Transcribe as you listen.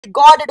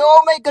got it.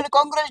 Oh my god,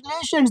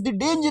 congratulations. The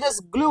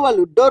dangerous glue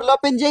wall. Door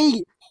open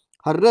చేయి.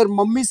 Horror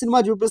mummy cinema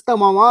చూపిస్తా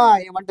మామా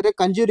ఏమంటారు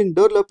కంజ్యూరింగ్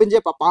డోర్లు ఓపెన్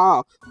చేయ పాపా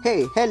హే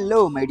hello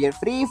my dear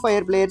free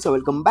fire players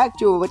welcome back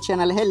to our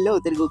channel hello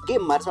Telugu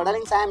gamers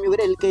darling Sam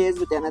your LKS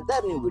with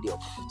another new video.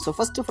 So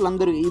first of all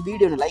అందరూ ఈ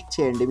వీడియోని లైక్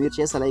చేయండి. మీరు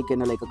చేసే లైక్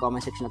అయినా లైక్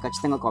కామెంట్ సెక్షన్లో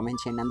ఖచ్చితంగా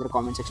కామెంట్ చేయండి. అందరూ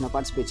కామెంట్ సెక్షన్లో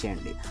పార్టిసిపేట్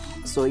చేయండి.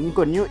 సో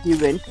ఇంకో న్యూ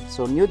ఈవెంట్,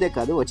 సో న్యూదే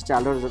కాదు వచ్చి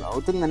చాలా రోజులు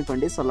అవుతుంది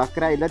అనుకోండి. సో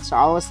లక్రాయిలో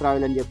చావస్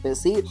రాయల్ అని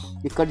చెప్పేసి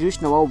ఇక్కడ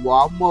చూసినావా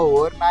వామ్మో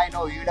ఓర్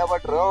నాయనో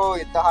ఈడబట్రో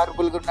ఎంత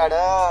హార్బుల్గా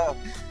ఉన్నాడా,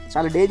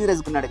 చాలా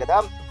డేంజరస్గా ఉన్నాడు కదా.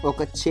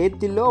 ఒక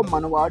చేతిలో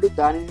మనవాడు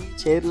దానిని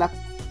చైర్లా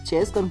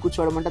చేసుకొని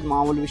కూర్చోవడం అంటే అది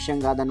మామూలు విషయం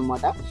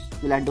కాదనమాట.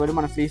 ఇలాంటివన్నీ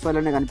మన ఫ్రీ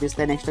ఫైర్లోనే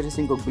కనిపిస్తాయి. నెక్స్ట్ వచ్చేసి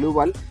ఇంకో glue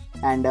wall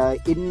and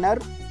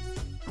inner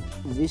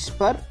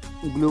Whisper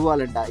glue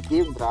wall అంట ఇది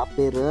రా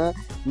పేరు.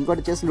 ఇంకోటి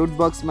వచ్చేసి లూట్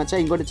బాక్స్ మచ్చా,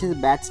 ఇంకోటి వచ్చేసి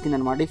బ్యాట్ స్కిన్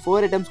అనమాట. ఈ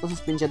 4 ఐటమ్స్ కోసం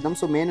స్పిన్ చేద్దాం.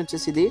 సో మెయిన్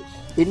వచ్చేసి ఇది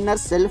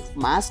ఇన్నర్ సెల్ఫ్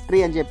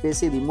మాస్టరీ అని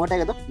చెప్పేసి ఇది ఇమోటే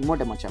కదా,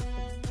 ఇమోటే మచ్చా,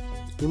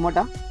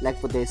 ఇమోటా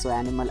లేకపోతే so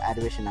animal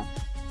animation,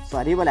 so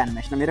అరివల్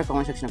animation మీరు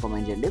కామెంట్ సెక్షన్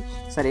కామెంట్ చేయండి.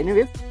 సరే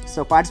ఎనీవే సో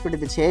పార్టిసిపేట్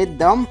అయితే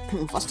చేద్దాం.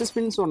 ఫస్ట్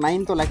స్పిన్ సో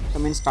 9తో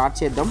స్టార్ట్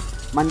చేద్దాం.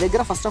 మన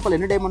దగ్గర ఫస్ట్ ఆఫ్ ఆల్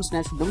ఎన్ని డైమండ్స్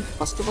చూద్దాం.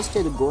 ఫస్ట్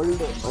ఇది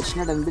గోల్డ్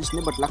వచ్చినట్టు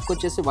అనిపించింది, బట్ లక్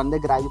వచ్చేసి 1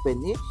 దగ్గర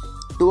ఆగిపోయింది.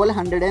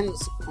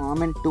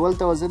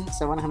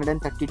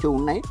 12,732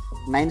 ఉన్నాయి.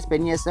 9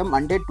 స్పెండ్ చేస్తాం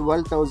అంటే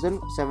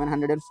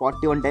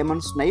 12,741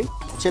 డైమండ్స్ ఉన్నాయి.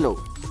 చలో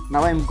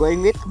now I'm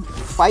going with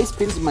 5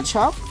 spins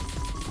మచ్చా.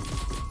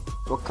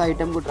 ఒక్క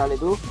ఐటమ్ కూడా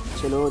రాలేదు.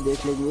 చలో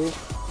దేఖలేంगे.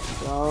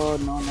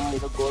 నో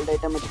ఏదో గోల్డ్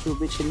ఐటమ్ అయితే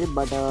చూపించింది,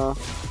 బట్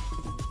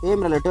ఏం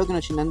రాలేదు, టోకెన్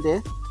వచ్చింది అంతే.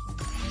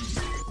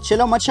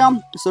 చలో మచ్చా.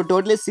 సో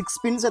టోటలీ 6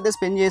 స్పిన్స్ అయితే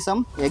స్పెండ్ చేసాం.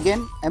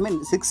 అగైన్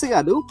 6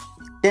 కాదు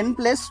 10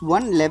 +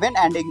 1 11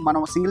 అండ్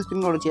మనం సింగిల్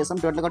స్పిన్ కూడా చేసాం.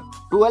 టోటల్గా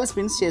 12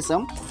 స్పిన్స్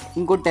చేసాం.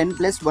 ఇంకో 10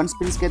 + 1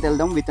 స్పిన్స్కి అయితే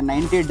వెళ్దాం విత్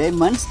 90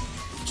 డైమండ్స్.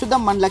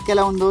 చూద్దాం మన లక్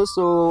ఎలా ఉందో.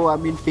 సో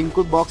పింక్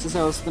బాక్సెస్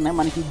వస్తున్నాయి.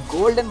 మనకి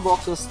గోల్డెన్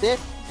బాక్స్ వస్తే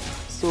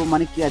సో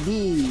మనకి అది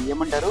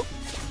ఏమంటారు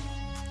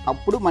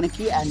అప్పుడు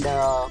మనకి అండ్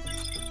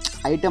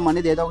ఐటమ్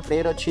అనేది ఏదో ఒక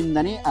ట్రేర్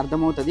వచ్చిందని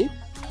అర్థమవుతుంది.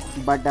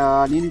 బట్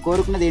నేను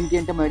కోరుకున్నది ఏంటి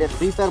అంటే మై డియర్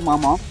ఫ్రీ ఫైర్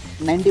మామ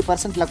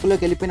 90%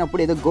 లక్లోకి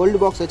వెళ్ళిపోయినప్పుడు ఏదో గోల్డ్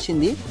బాక్స్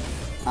వచ్చింది.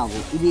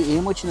 ఇది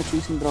ఏమొచ్చిందో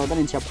చూసిన తర్వాత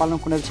నేను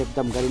చెప్పాలనుకున్నది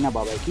చెప్తాం గరీనా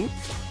బాబాయ్కి.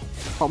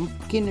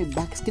 పంప్కిన్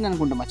బ్యాక్ స్కిన్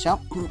అనుకుంటాం మచ్చా.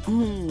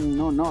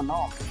 నో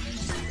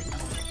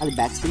అది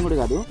బ్యాక్ స్కిన్ కూడా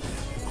కాదు,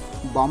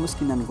 బాంబు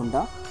స్కిన్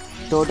అనుకుంటా.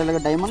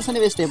 టోటల్గా డైమండ్స్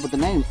అన్ని వేస్ట్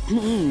అయిపోతున్నాయి.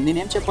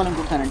 నేనేం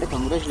చెప్పాలనుకుంటున్నానంటే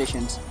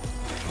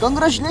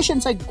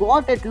congratulations I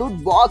got at loot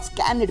box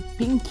can it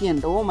Pinky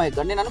అంటే. ఓ మై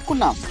గాడ్, నేను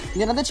అనుకున్నా,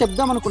 నేనంతా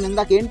చెప్దాం అనుకున్నా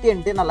ఇందాక ఏంటి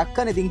అంటే నా లక్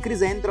అనేది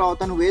ఇంక్రీజ్ అయిన తర్వాత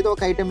నువ్వు ఏదో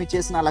ఒక ఐటమ్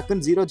ఇచ్చేసి నా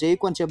లక్ని 0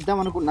 చేయకు అని చెప్దాం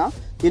అనుకున్నా.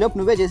 ఈలోపు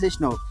నువ్వే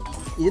చేసేసినావు.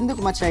 ఎందుకు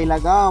మచ్చా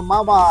ఇలాగా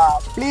మామా,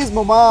 ప్లీజ్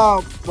మామా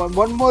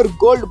 1 more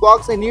gold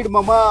box I need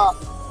మామా.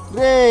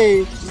 రే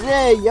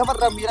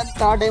ఎవర్రా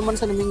మీరంతా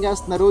డైమండ్స్ అని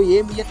మింగేస్తున్నారు,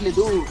 ఏం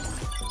ఇవ్వట్లేదు.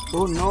 ఓ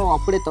నో,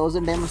 అప్పుడే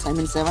 1000 డైమండ్స్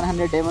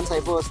 700 డైమండ్స్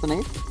అయిపోయి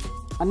వస్తున్నాయి.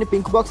 అన్ని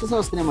పింక్ బాక్సెస్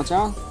వస్తున్నాయి మచ్చా.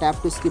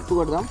 ట్యాప్ టు స్కిప్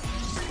కొడదాం.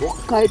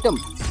 ఒక్క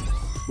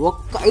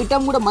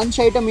ఐటమ్ కూడా మంచి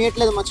ఐటమ్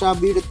ఇవ్వట్లేదు మచ్చా.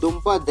 వీడు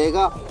దుంప దేగ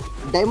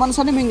డైమండ్స్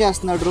అని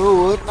మింగేస్తున్నాడు.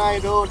 ఓర్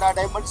నాయనో నా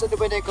డైమండ్స్ అని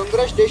పోయినాయి.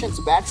 Congratulations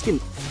bat skin.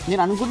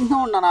 నేను అనుకుంటున్నా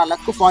ఉన్నా నా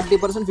లక్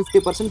 40%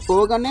 50%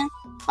 పోగానే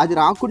అది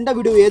రాకుండా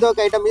వీడు ఏదో ఒక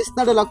ఐటమ్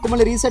ఇస్తున్నాడు. లక్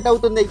మళ్ళీ రీసెట్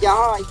అవుతుంది. అయ్యా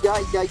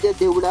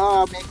దేవుడా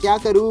మే క్యా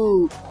కరూ.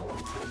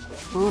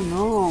 ఓ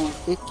నో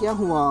ఏ క్యా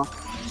హువా.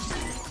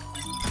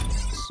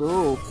 సో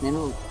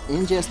నేను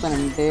ఏం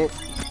చేస్తానంటే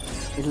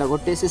ఇట్లా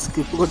కొట్టేసి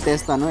స్క్రిప్ట్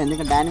కొట్టేస్తాను,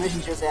 ఎందుకంటే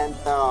యానిమేషన్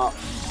చేసేంత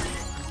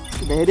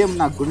ధైర్యం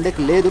నా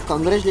గుండెకి లేదు.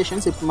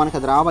 కంగ్రాచులేషన్స్, ఇప్పుడు మనకు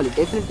అది రావాలి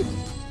డెఫినెట్లీ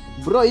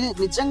బ్రో. ఇది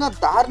నిజంగా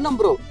దారుణం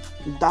బ్రో,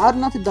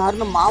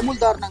 దారుణం, మామూలు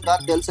దారుణం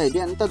కాదు తెలుసా. ఇది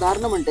ఎంత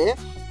దారుణం అంటే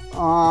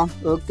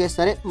ఓకే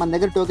సరే మన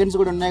దగ్గర టోకెన్స్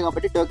కూడా ఉన్నాయి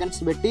కాబట్టి టోకెన్స్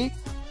పెట్టి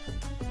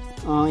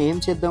ఏం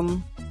చేద్దాం,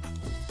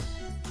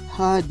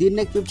 దీన్ని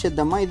ఎక్విప్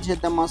చేద్దామా, ఇది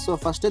చేద్దామా. సో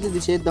ఫస్ట్ అయితే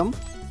ఇది చేద్దాం.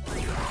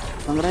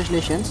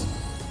 Congratulations.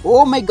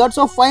 Oh my god,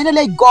 so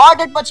finally I got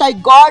it much. I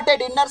got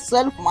it inner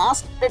self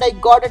mastered. I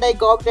got it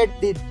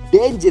the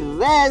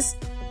dangerous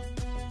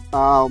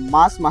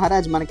mass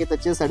Maharaj మనకైతే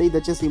వచ్చేసాడు. ఇది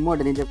వచ్చేసి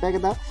ఇమోట్ నేను చెప్పా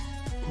కదా.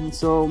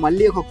 సో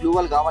మళ్ళీ ఒక గ్లూ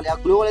వాల్ కావాలి. ఆ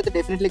గ్లూ వాల్ అయితే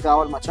డెఫినెట్లీ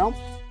కావాలి మచ్చా.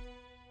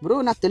 బ్రో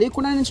నాకు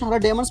తెలియకుండా నేను చాలా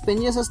డైమండ్స్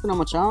స్పెండ్ చేసేస్తున్నా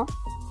మచ్చా.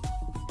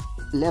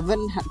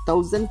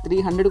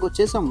 11,300కి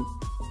వచ్చేసాం.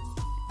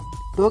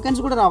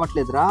 టోకెన్స్ కూడా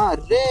రావట్లేదురా.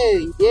 రే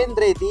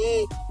ఏంద్రా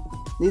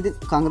ఇది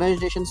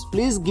congratulations.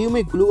 Please give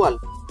me glue wall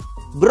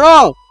bro.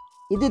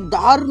 ఇది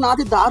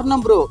దారుణం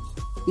బ్రో.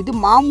 ఇది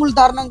మామూలు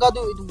దారుణం కాదు.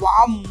 ఇది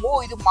వామ్మో,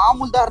 ఇది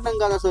మామూలు దారుణం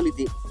కాదు అసలు.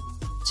 ఇది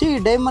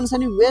డైమండ్స్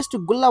అని వేస్ట్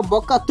గుల్లా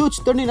బొక్క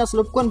తూచుతో నేను అసలు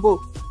ఒప్పుకొని పో.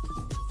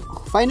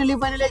 Finally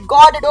I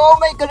got it. Oh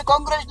my God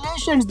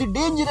congratulations the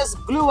dangerous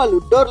glue wall.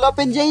 Door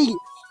open చేయి.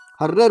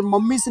 హర్రర్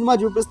మమ్మీ సినిమా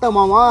చూపిస్తా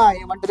మామా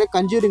ఏమంటారు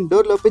కంజ్యూరింగ్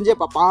డోర్ ఓపెన్ చేయి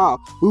పాపా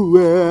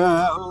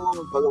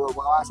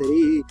సరే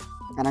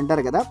అని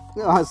అంటారు కదా.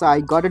 So I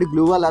got it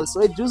glue wall also.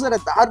 ఇది చూసారా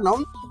దారుణం.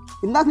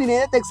 ఇందాక నేను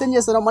ఏదైతే ఎక్స్చేంజ్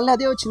చేస్తానో మళ్ళీ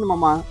అదే వచ్చింది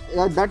మామ.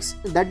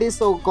 That is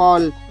so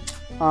call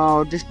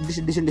dish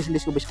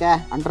బిష్కా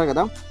అంటారు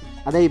కదా,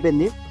 అదే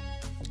అయిపోయింది.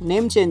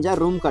 నేమ్ చేంజర్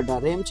రూమ్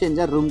కట్టారు, నేమ్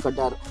చేంజర్ రూమ్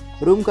కట్టారు.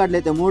 రూమ్ కార్డులు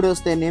అయితే 3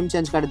 వస్తాయి, నేమ్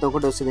చేంజ్ కార్డుతో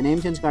 1 వస్తుంది. నేమ్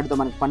చేంజ్ కార్డుతో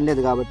మనకు పని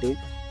లేదు కాబట్టి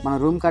మనం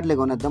రూమ్ కార్డులే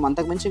కొనేద్దాం.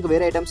 అంతకుమించి ఇంకా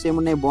వేరే ఐటమ్స్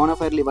ఏమున్నాయి,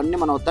 బోనఫైర్లు ఇవన్నీ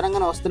మన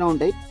ఉత్తరంగానే వస్తూనే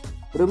ఉంటాయి.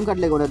 రూమ్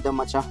కార్డులే కొనేద్దాం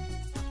మచ్చా,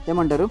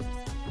 ఏమంటారు?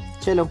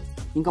 చలో,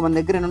 ఇంకా మన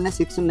దగ్గర ఎన్ని ఉన్నాయి?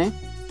 6 ఉన్నాయి.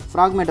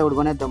 ఫ్రాగ్ మేట్ ఒకటి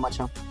కొనేద్దాం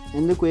మచ్చా.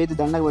 ఎందుకు ఏది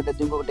దండగా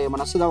పెట్టద్దు, ఇంకొకటి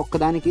ఏమైనా వస్తుందా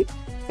ఒక్కదానికి,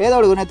 ఏదో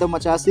ఒకటి కొనేద్దాం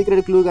మచ్చా.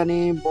 సీక్రెట్ క్లూ కానీ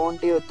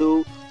బౌంటీ వద్దు.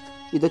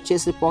 ఇది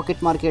వచ్చేసి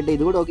పాకెట్ మార్కెట్,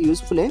 ఇది కూడా ఒక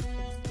యూస్ఫుల్లే.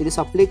 ఇది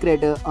సప్లీ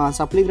క్రేట్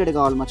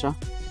కావాలి మచ్చా.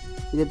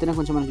 ఇది అయితేనే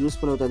కొంచెం మనకి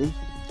యూస్ఫుల్ అవుతుంది.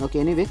 ఓకే,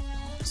 ఎనీవే,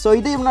 సో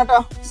ఇది అన్నమాట.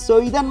 సో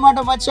ఇదన్నమాట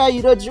మచ్చా,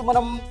 ఈరోజు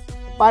మనం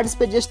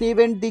పార్టిసిపేట్ చేసిన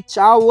ఈవెంట్ ది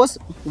చావోస్.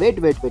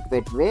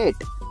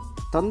 వెయిట్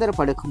తొందర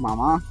పడకు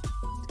మామా,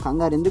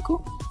 కంగారు ఎందుకు?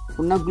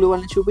 ఉన్న గ్లూ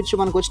వాళ్ళని చూపించి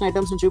మనకు వచ్చిన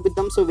ఐటమ్స్ని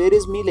చూపిద్దాం. So where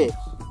is మీలే?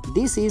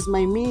 This is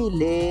my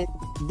మీలే.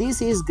 This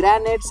is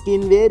granite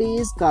skin. Where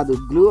is కాదు,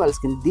 glue wall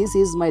skin. This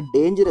is my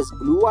dangerous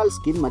glue wall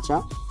skin మచ్చా.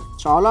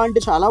 చాలా అంటే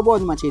చాలా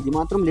బాగుంది మచ్చా. ఇది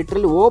మాత్రం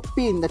literally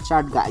OP in the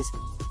chat guys.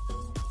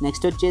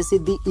 Next వచ్చేసి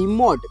ది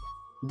ఇమోట్.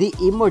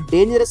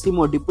 Dangerous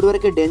emote. ఇప్పుడు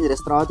వరకే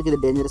డేంజరస్, తర్వాతకి ఇది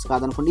డేంజరస్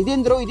కాదనుకోండి.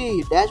 ఇదేంద్రో, ఇది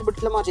డాష్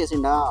బట్లా మా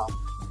చేసిండా.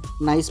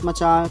 నైస్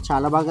మచ్చా,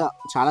 చాలా బాగా,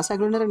 చాలా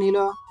సైకిల్ ఉన్నారా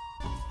నీలో,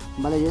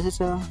 భలే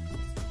చేసేసా.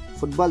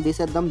 ఫుట్బాల్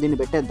తీసేద్దాం, దీన్ని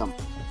పెట్టేద్దాం.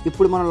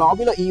 ఇప్పుడు మన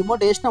లాబీలో ఈ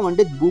emote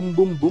వేసినామంటే boom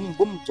boom boom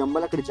boom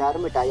జంబలు అక్కడ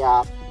జారమిటాయా.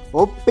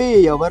 ఓపీ,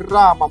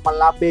 ఎవర్రా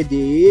మమ్మల్ని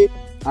ఆపేది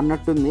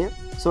అన్నట్టుంది.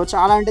 సో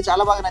చాలా అంటే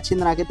చాలా బాగా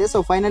నచ్చింది నాకైతే. సో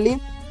ఫైనల్లీ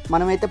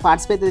మనమైతే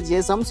పార్టిసిపేట్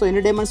చేసాం. సో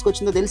ఎన్ని డైమండ్స్కి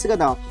వచ్చిందో తెలుసు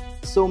కదా.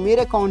 సో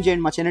మీరే కౌంట్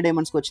చేయండి మా ఎన్ని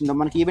డైమండ్స్కి వచ్చిందో.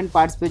 మనకి ఈవెంట్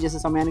పార్టిసిపేట్ చేసే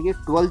సమయానికి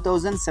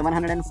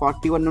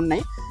 12,741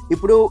 ఉన్నాయి.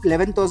 ఇప్పుడు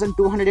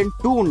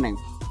 11,202 ఉన్నాయి.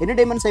 ఎన్ని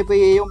డైమండ్స్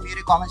అయిపోయాయో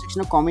మీరే కామెంట్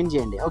సెక్షన్లో కామెంట్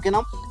చేయండి,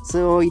 ఓకేనా? సో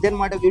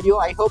ఇదన్నమాట video.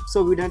 I hope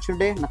so video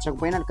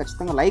నచ్చకపోయినా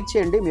ఖచ్చితంగా లైక్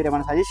చేయండి. మీరు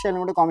ఏమైనా సజెస్ట్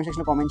చేయాలని కూడా కామెంట్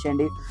సెక్షన్లో కామెంట్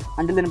చేయండి.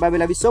 అంటే నేను by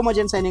love you so much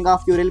and signing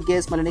off your L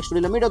case. మళ్ళీ నెక్స్ట్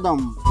వీడియోలో మీట్ అవుదాం.